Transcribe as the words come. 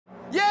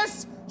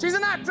She's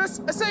an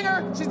actress, a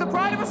singer, she's the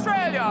pride of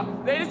Australia.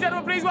 Ladies and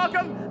gentlemen, please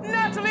welcome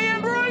Natalie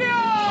Imbruglia!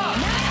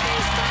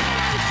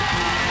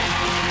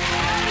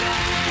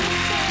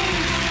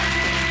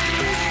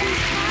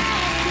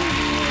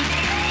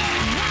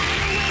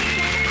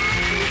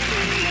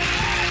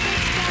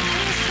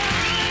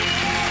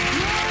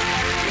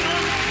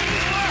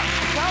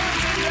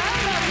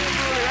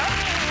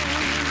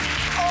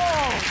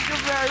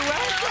 You're very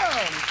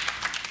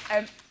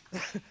welcome.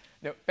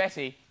 No,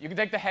 Betty, you can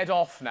take the head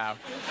off now.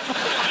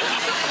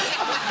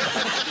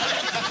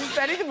 It's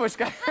Betty the Bush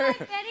Guy. Hi,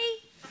 Betty.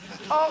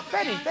 Oh,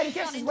 Betty,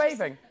 yes, she's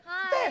waving.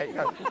 Hi. There you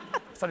go.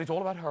 So it's all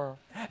about her.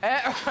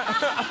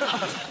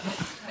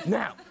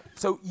 Now,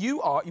 so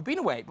you've been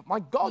away, but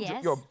my God,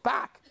 yes. you're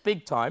back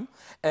big time.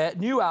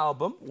 New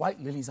album, White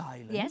Lily's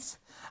Island. Yes.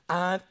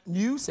 And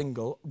new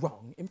single,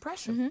 Wrong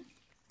Impression.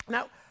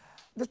 Now,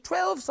 the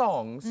 12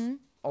 songs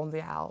on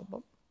the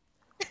album.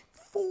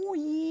 4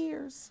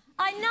 years.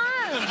 I know.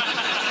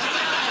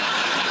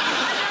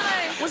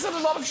 I know. Was it a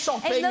lot of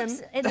shopping?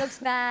 It looks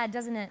bad,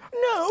 doesn't it?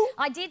 No.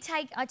 I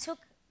took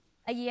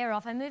a year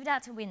off. I moved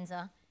out to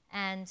Windsor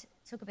and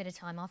took a bit of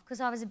time off because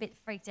I was a bit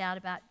freaked out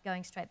about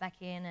going straight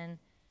back in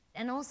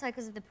and also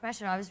because of the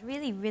pressure. I was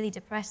really, really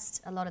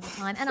depressed a lot of the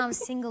time and I was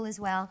single as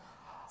well.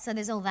 So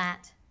there's all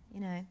that,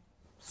 you know.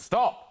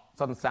 Stop!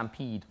 Sudden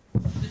stampede.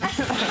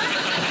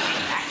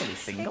 Actually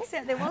single.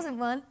 Except there wasn't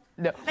one.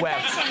 No, but well,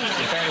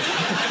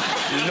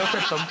 look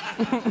at them.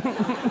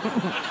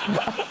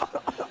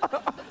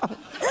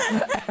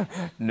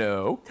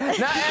 No.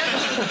 Now,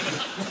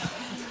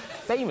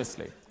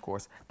 famously, of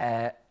course,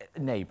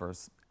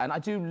 Neighbours, and I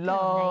do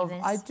love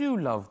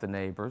the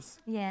Neighbours.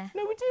 Yeah.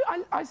 No, we do.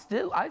 I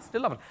still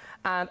love it.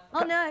 And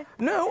oh no.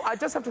 No, I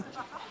just have to.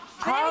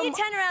 Whenever you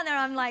turn around there,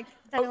 I'm like,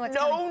 don't know what's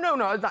coming.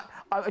 No.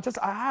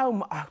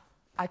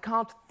 I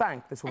can't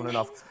thank this woman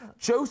enough.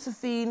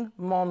 Josephine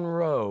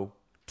Monroe,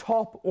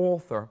 top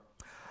author,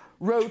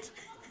 wrote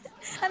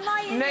Am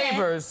I in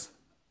Neighbours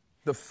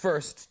the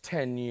first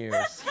 10 years.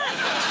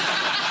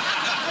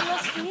 I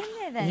must be in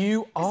there then.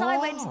 You are. Because I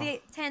went to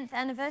the 10th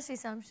anniversary,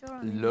 so I'm sure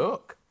I'm in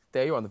Look,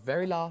 there you are on the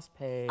very last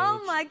page.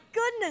 Oh my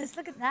goodness,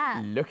 look at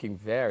that. Looking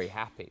very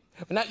happy.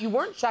 But now, you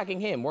weren't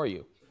shagging him, were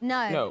you?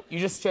 No. No, you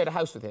just shared a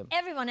house with him.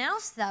 Everyone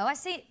else, though, I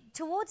see,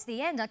 towards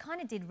the end, I kind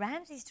of did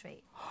Ramsay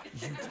Street. You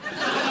did?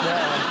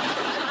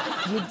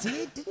 Well, you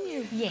did, didn't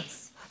you?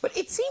 Yes. But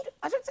it seemed,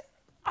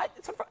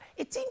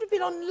 it seemed a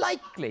bit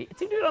unlikely. It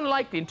seemed a bit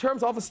unlikely in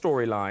terms of a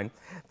storyline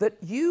that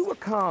you were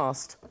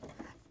cast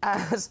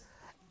as,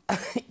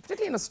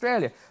 particularly in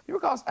Australia, you were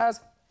cast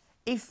as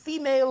a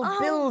female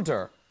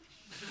builder.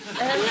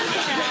 Look at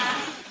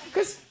that.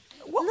 Because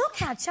look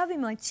how chubby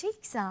my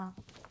cheeks are.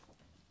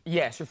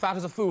 Yes, you're fat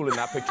as a fool in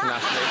that picture,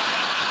 Natalie.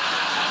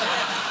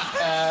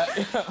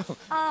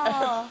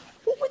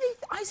 What were they...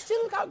 I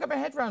still can't get my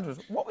head around it.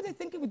 What were they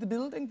thinking with the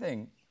building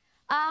thing?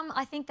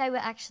 I think they were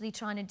actually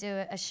trying to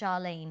do a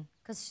Charlene,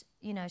 because,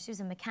 you know, she was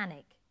a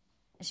mechanic,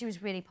 and she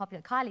was really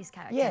popular, Kylie's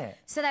character. Yeah.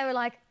 So they were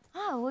like,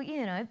 oh, well,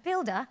 you know,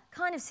 builder,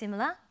 kind of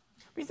similar.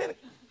 But you think,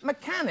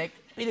 mechanic,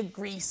 bit of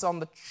grease on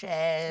the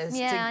chest.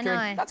 Yeah, I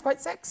know. That's quite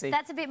sexy.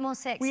 That's a bit more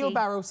sexy.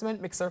 Wheelbarrow,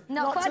 cement mixer.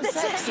 Not quite so the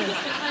sexy.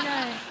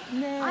 I know.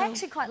 No. I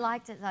actually quite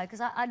liked it, though, because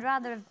I'd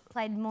rather have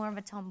played more of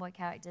a tomboy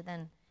character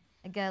than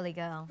a girly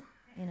girl,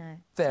 you know.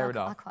 Fair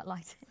enough. I quite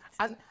liked it.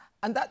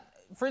 And that,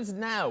 for instance,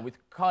 now with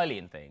Kylie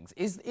and things,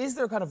 is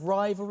there a kind of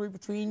rivalry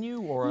between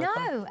you, or?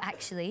 No,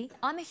 actually,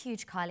 I'm a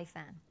huge Kylie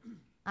fan.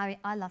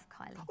 I love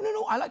Kylie. Oh,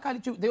 no, I like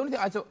Kylie too. The only thing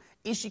I thought,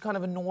 is she kind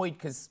of annoyed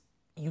because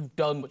you've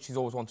done what she's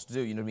always wanted to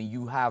do? You know what I mean?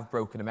 You have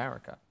broken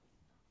America.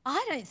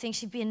 I don't think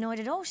she'd be annoyed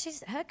at all.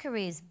 Her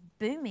career's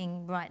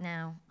booming right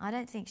now. I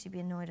don't think she'd be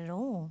annoyed at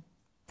all.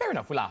 Fair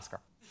enough, we'll ask her.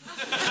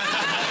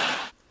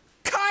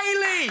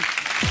 Kylie!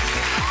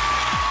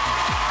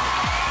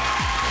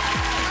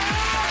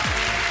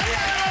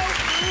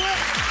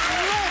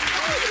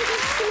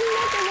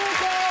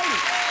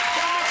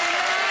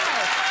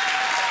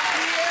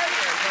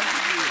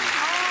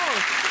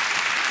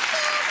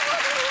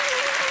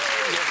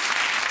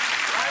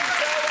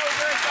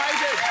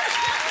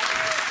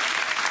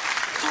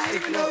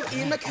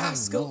 Ian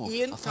McCaskill,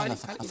 Ian... A fan.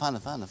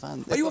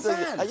 Are you a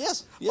fan?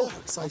 Yes, yeah. Oh,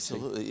 exciting.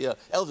 Absolutely, yeah.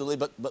 Elderly,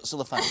 but still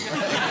a fan.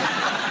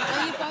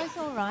 Are you both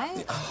all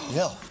right?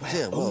 Yeah,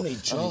 well... Only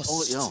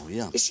just.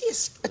 Yeah. Is she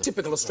a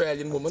typical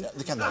Australian woman?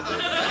 They can't help it.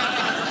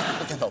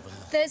 They can't help it.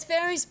 There's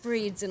various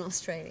breeds in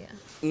Australia.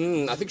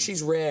 I think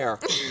she's rare.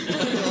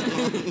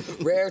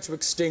 Rare to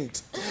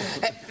extinct.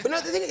 But no,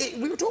 the thing is,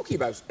 we were talking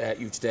about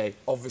you today,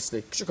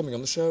 obviously, because you're coming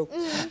on the show.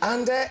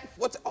 And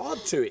what's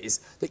odd to it is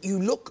that you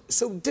look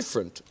so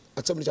different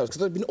at so many times, because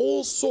there have been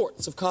all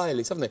sorts of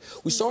Kylies, haven't they?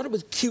 We started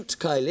with cute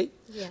Kylie,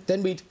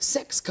 then we'd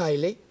sex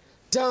Kylie,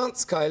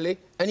 dance Kylie,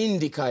 and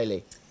indie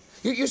Kylie.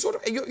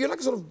 You're like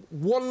a sort of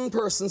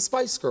one-person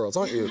Spice Girls,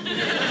 aren't you? No,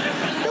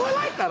 I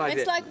like that idea.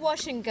 It's like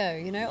wash and go,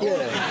 you know?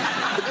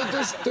 Yeah. But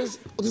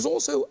there's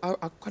also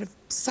a kind of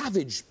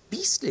savage,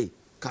 beastly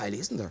Kylie,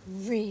 isn't there?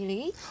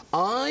 Really?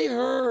 I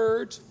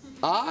heard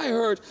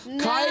No.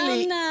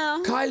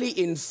 Kylie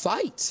in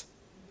Fight.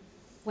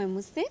 When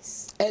was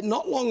this?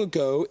 Not long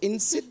ago in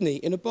Sydney,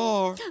 in a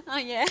bar. Oh,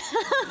 yeah.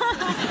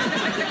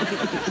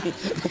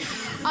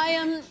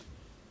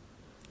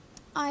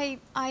 I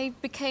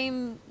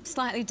became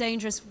slightly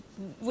dangerous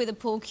with a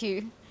pool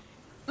cue.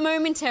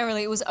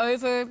 Momentarily, it was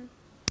over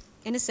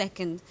in a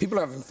second. People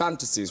are having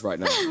fantasies right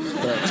now.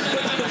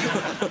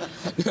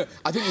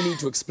 I think you need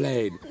to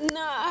explain.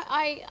 No,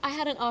 I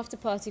had an after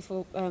party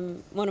for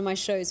one of my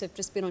shows. I've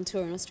just been on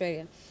tour in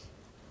Australia.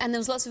 And there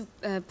was lots of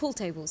pool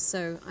tables,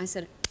 so I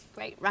said,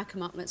 great, rack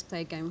them up, let's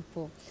play a game of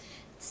pool.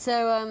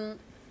 So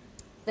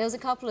there was a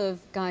couple of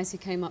guys who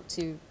came up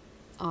to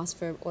ask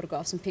for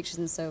autographs and pictures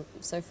and so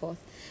forth.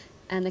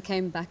 And they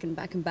came back and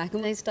back and back,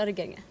 and they started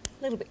getting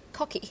a little bit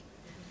cocky.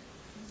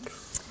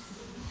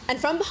 And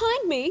from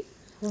behind me,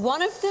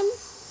 one of them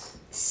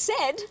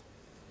said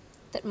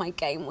that my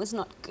game was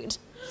not good.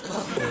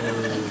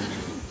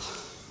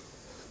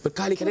 But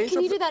Kylie, can I interrupt?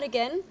 Can you do that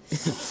again?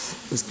 It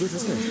was good,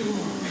 wasn't it?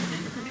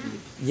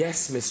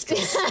 Yes,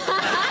 mistress.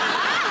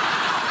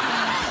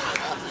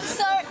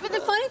 But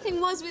the funny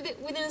thing was,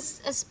 within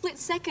a split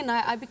second,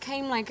 I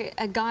became like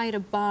a guy at a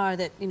bar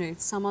that, you know,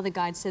 some other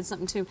guy had said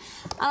something to. And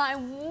I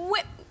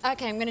whipped...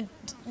 OK, I can't believe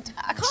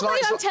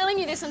I'm telling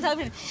you this on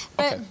television,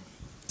 but...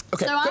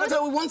 Okay, so can I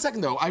tell you 1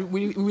 second, though?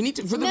 We need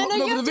to... For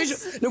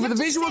the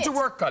visual to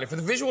work, Kylie. For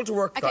the visual to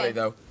work, Kylie,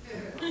 though.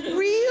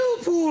 Real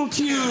pool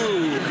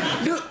cue!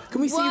 Look,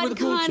 can we see you with a pool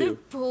cue? What kind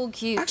of pool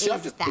cue actually,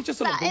 is that? It's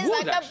just a lump of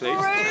wood, actually. That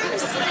is like a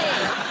broomstick.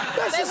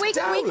 That's just we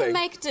can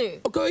make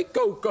do. OK,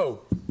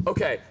 go.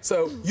 OK,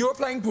 so you're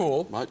playing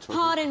pool.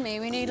 Pardon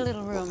me, we need a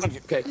little room.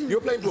 OK,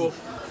 you're playing pool.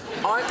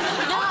 I'm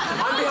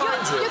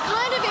behind you. You're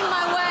kind of in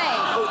my way.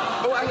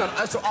 Oh, hang on.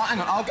 Hang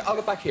on. I'll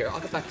get back here.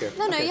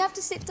 No, you have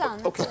to sit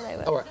down. OK.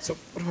 All right. So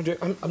what do I do?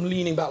 I'm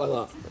leaning back like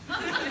that.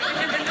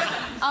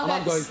 And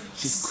I'm going,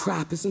 she's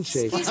crap, isn't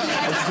she? Excuse me,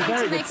 she's a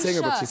very good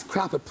singer, but shot. she's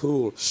crap at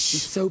pool.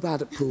 She's so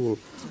bad at pool.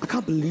 I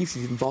can't believe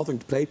she's even bothering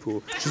to play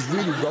pool. She's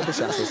really rubbish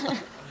at it.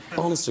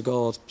 Honest to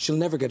God, she'll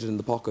never get it in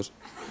the pocket.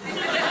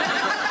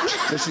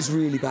 But she's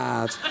really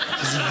bad.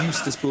 She's a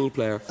useless pool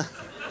player.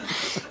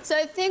 So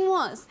the thing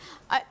was,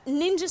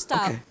 ninja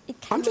style.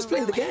 Okay. I'm just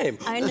playing the game.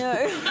 I know.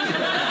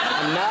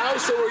 And now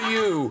so are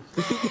you.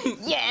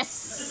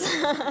 Yes.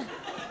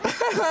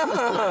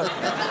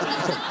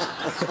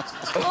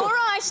 All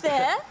right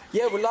there.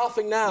 Yeah, we're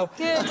laughing now.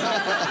 Good.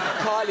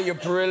 Kylie, you're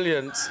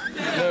brilliant.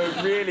 No,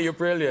 really, you're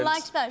brilliant.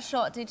 Liked that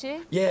shot, did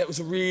you? Yeah, it was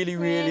a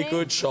really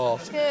good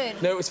shot.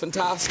 Good. No, it was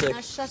fantastic.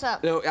 Now shut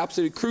up. No,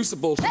 absolutely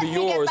crucible to Let be me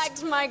yours. get back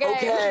to my game.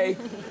 OK.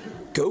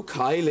 Go,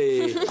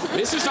 Kylie.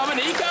 Mrs.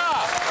 Dominica!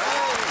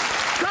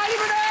 Kylie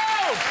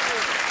Minogue!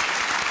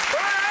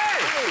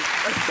 Hooray!